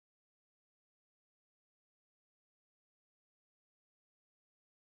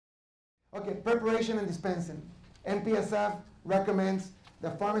Okay, preparation and dispensing. MPSF recommends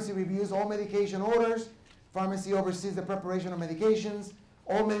that pharmacy reviews all medication orders. Pharmacy oversees the preparation of medications.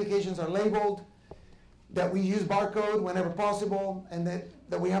 All medications are labeled, that we use barcode whenever possible, and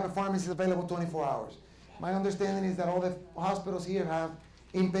that we have a pharmacy available 24 hours. My understanding is that all the hospitals here have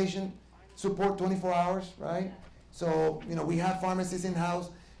inpatient support 24 hours, right? So, you know, we have pharmacists in-house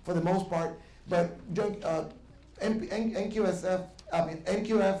for the most part, but NQF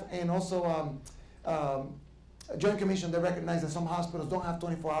and also Joint Commission, they recognize that some hospitals don't have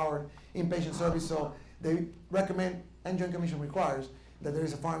 24-hour inpatient service, so they recommend, and Joint Commission requires, that there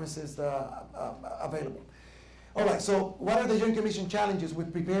is a pharmacist available. All right, so what are the Joint Commission challenges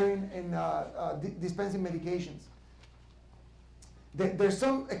with preparing and dispensing medications? There's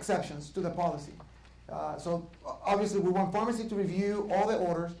some exceptions to the policy. So obviously we want pharmacy to review all the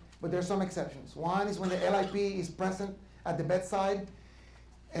orders, but there's some exceptions. One is when the LIP is present at the bedside,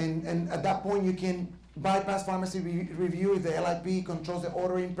 and at that point you can bypass pharmacy review if the LIP controls the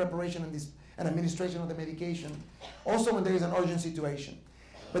ordering, preparation, and administration of the medication. Also when there is an urgent situation.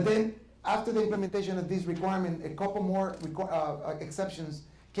 But then after the implementation of this requirement, a couple more exceptions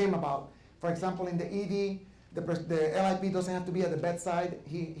came about. For example, in the ED, the LIP doesn't have to be at the bedside.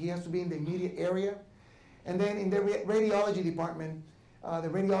 He has to be in the immediate area. And then in the radiology department, the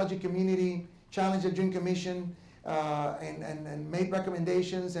radiology community challenged the Joint Commission and made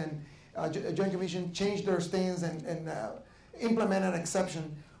recommendations, and Joint Commission changed their stance and implemented an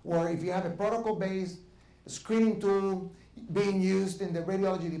exception where if you have a protocol-based screening tool being used in the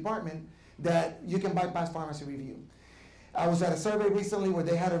radiology department, that you can bypass pharmacy review. I was at a survey recently where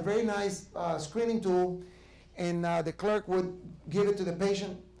they had a very nice screening tool, and the clerk would give it to the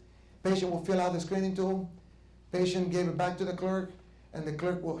patient. Patient will fill out the screening tool. Patient gave it back to the clerk, and the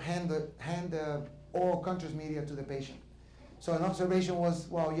clerk will hand the oral contrast media to the patient. So an observation was,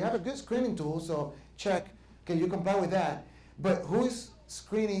 well, you have a good screening tool, so check, okay, you comply with that. But who's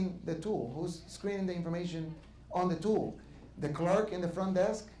screening the tool? Who's screening the information on the tool? The clerk in the front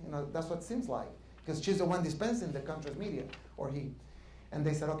desk? You know, that's what it seems like, because she's the one dispensing the contrast media, or he. And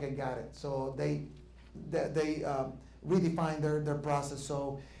they said, okay, got it. So they redefined their process.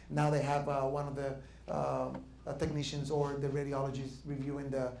 So now they have one of the technicians or the radiologists reviewing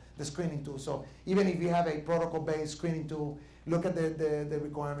the screening tool. So even if you have a protocol-based screening tool, look at the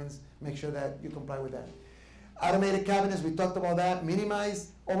requirements, make sure that you comply with that. Automated cabinets, we talked about that.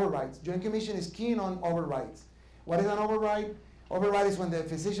 Minimize overrides. Joint Commission is keen on overrides. What is an override? Override is when the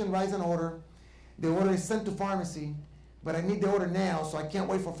physician writes an order, the order is sent to pharmacy, but I need the order now, so I can't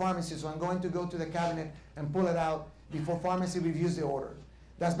wait for pharmacy, so I'm going to go to the cabinet and pull it out before pharmacy reviews the order.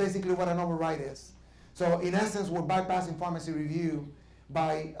 That's basically what an override is. So in essence, we're bypassing pharmacy review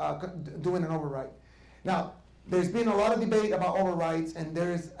by doing an override. Now, there's been a lot of debate about overrides, and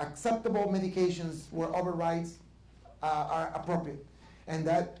there's acceptable medications where overrides are appropriate. And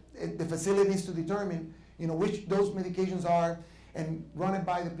that the facility needs to determine, you know, which those medications are, and run it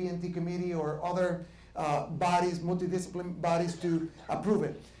by the P&T committee or other bodies, multidisciplinary bodies, to approve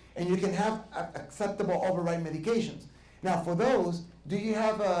it. And you can have acceptable override medications. Now, for those, do you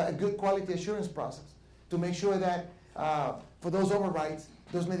have a good quality assurance process to make sure that for those overrides,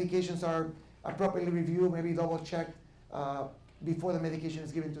 those medications are appropriately reviewed, maybe double checked before the medication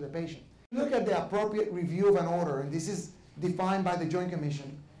is given to the patient? Look at the appropriate review of an order, and this is defined by the Joint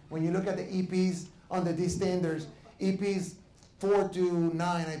Commission. When you look at the EPs under these standards, EPs 4 to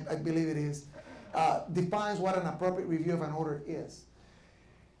 9, I believe it is, defines what an appropriate review of an order is.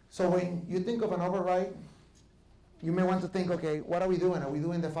 So when you think of an override, you may want to think, okay, what are we doing? Are we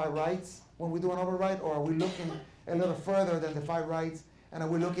doing the 5 rights when we do an override, or are we looking a little further than the 5 rights, and are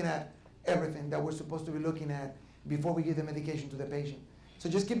we looking at everything that we're supposed to be looking at before we give the medication to the patient? So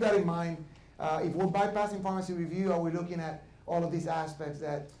just keep that in mind. If we're bypassing pharmacy review, are we looking at all of these aspects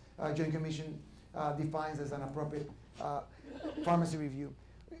that Joint Commission defines as an appropriate pharmacy review?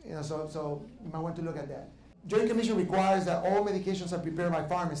 You know, so you might want to look at that. Joint Commission requires that all medications are prepared by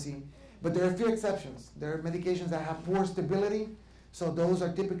pharmacy, but there are a few exceptions. There are medications that have poor stability, so those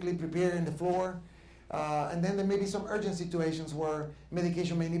are typically prepared in the floor. And then there may be some urgent situations where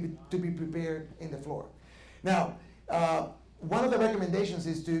medication may need to be prepared in the floor. Now, one of the recommendations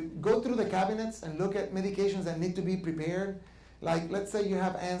is to go through the cabinets and look at medications that need to be prepared. Like, let's say you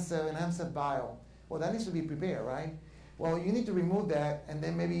have ANSEV and ANSEV vial. Well, that needs to be prepared, right? Well, you need to remove that and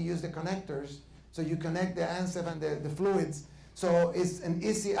then maybe use the connectors. So you connect the ANSEV and the fluids. So it's an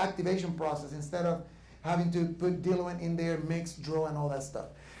easy activation process instead of having to put diluent in there, mix, draw, and all that stuff.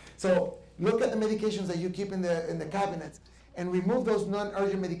 So look at the medications that you keep in the cabinets and remove those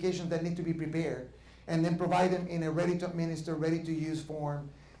non-urgent medications that need to be prepared, and then provide them in a ready-to-administer, ready-to-use form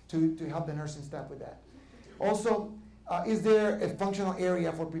to help the nursing staff with that. Also, is there a functional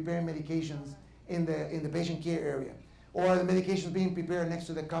area for preparing medications in the patient care area? Or are the medications being prepared next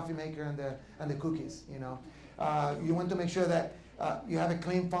to the coffee maker and the cookies? You know, you want to make sure that you have a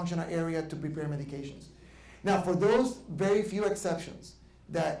clean functional area to prepare medications. Now, for those very few exceptions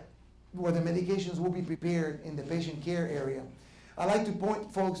where the medications will be prepared in the patient care area, I like to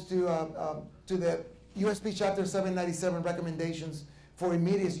point folks to the USP Chapter 797 recommendations for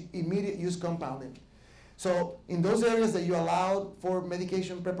immediate use compounding. So in those areas that you allowed for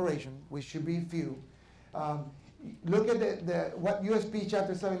medication preparation, which should be few, look at what USP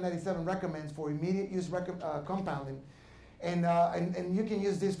Chapter 797 recommends for immediate use compounding, and you can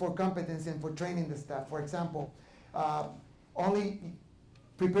use this for competency and for training the staff. For example, only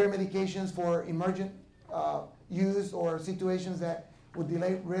prepare medications for emergent use or situations that would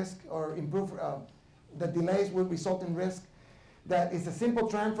delay risk or improve, that delays would result in risk. That is a simple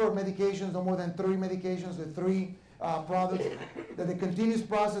transfer of medications, no more than 3 medications with 3 products. That the continuous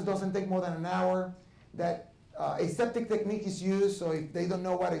process doesn't take more than an hour. That aseptic technique is used, so if they don't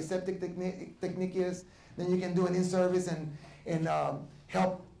know what aseptic technique is, then you can do an in-service and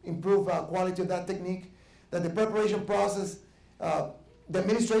help improve quality of that technique. That the preparation process, the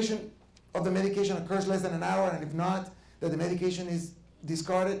administration of the medication occurs less than an hour, and if not, that the medication is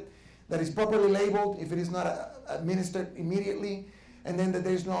discarded. That is properly labeled if it is not administered immediately, and then that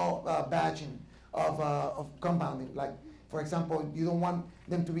there's no batching of compounding. Like, for example, you don't want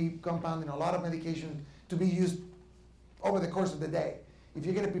them to be compounding a lot of medication to be used over the course of the day. If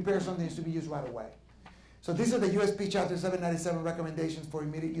you're going to prepare something, it's to be used right away. So these are the USP Chapter 797 recommendations for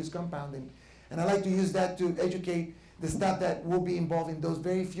immediate use compounding, and I like to use that to educate the staff that will be involved in those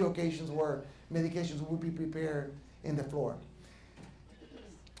very few occasions where medications will be prepared in the floor.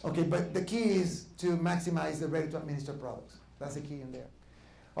 Okay, but the key is to maximize the ready-to-administer products. That's the key in there.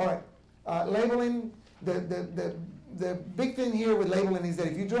 All right, labeling. The big thing here with labeling is that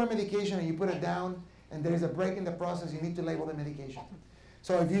if you draw a medication and you put it down and there is a break in the process, you need to label the medication.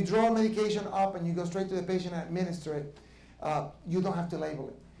 So if you draw a medication up and you go straight to the patient and administer it, you don't have to label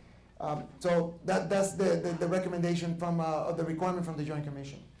it. So that's the recommendation from the requirement from the Joint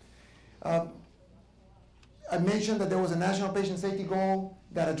Commission. I mentioned that there was a national patient safety goal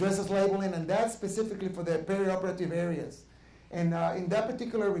that addresses labeling, and that's specifically for the perioperative areas. And in that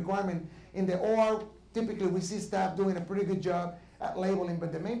particular requirement, in the OR, typically we see staff doing a pretty good job at labeling,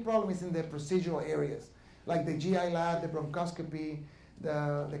 but the main problem is in the procedural areas, like the GI lab, the bronchoscopy,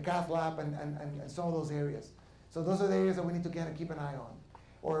 the cath lab, and some of those areas. So those are the areas that we need to kind of keep an eye on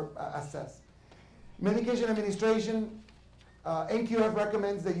or assess. Medication administration, NQF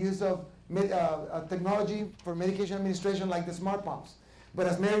recommends the use of technology for medication administration like the smart pumps. But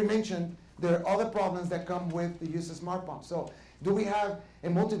as Mary mentioned, there are other problems that come with the use of smart pumps. So do we have a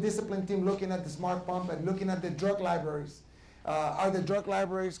multidiscipline team looking at the smart pump and looking at the drug libraries? Are the drug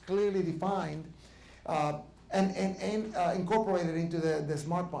libraries clearly defined and incorporated into the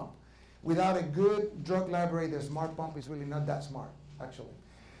smart pump? Without a good drug library, the smart pump is really not that smart, actually.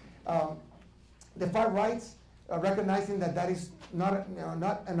 The 5 rights, recognizing that is not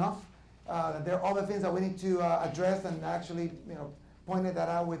enough. There are other things that we need to address, and actually, pointed that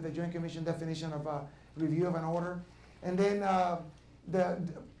out with the Joint Commission definition of review of an order. And then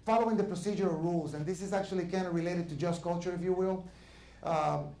following the procedural rules, and this is actually kind of related to just culture, if you will.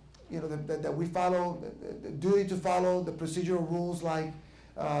 That we follow the duty to follow the procedural rules, like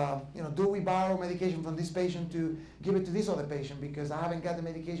do we borrow medication from this patient to give it to this other patient because I haven't got the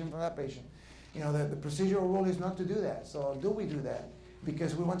medication from that patient? The procedural rule is not to do that. So do we do that?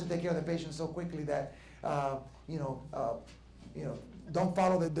 Because we want to take care of the patient so quickly that don't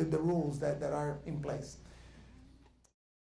follow the rules that are in place.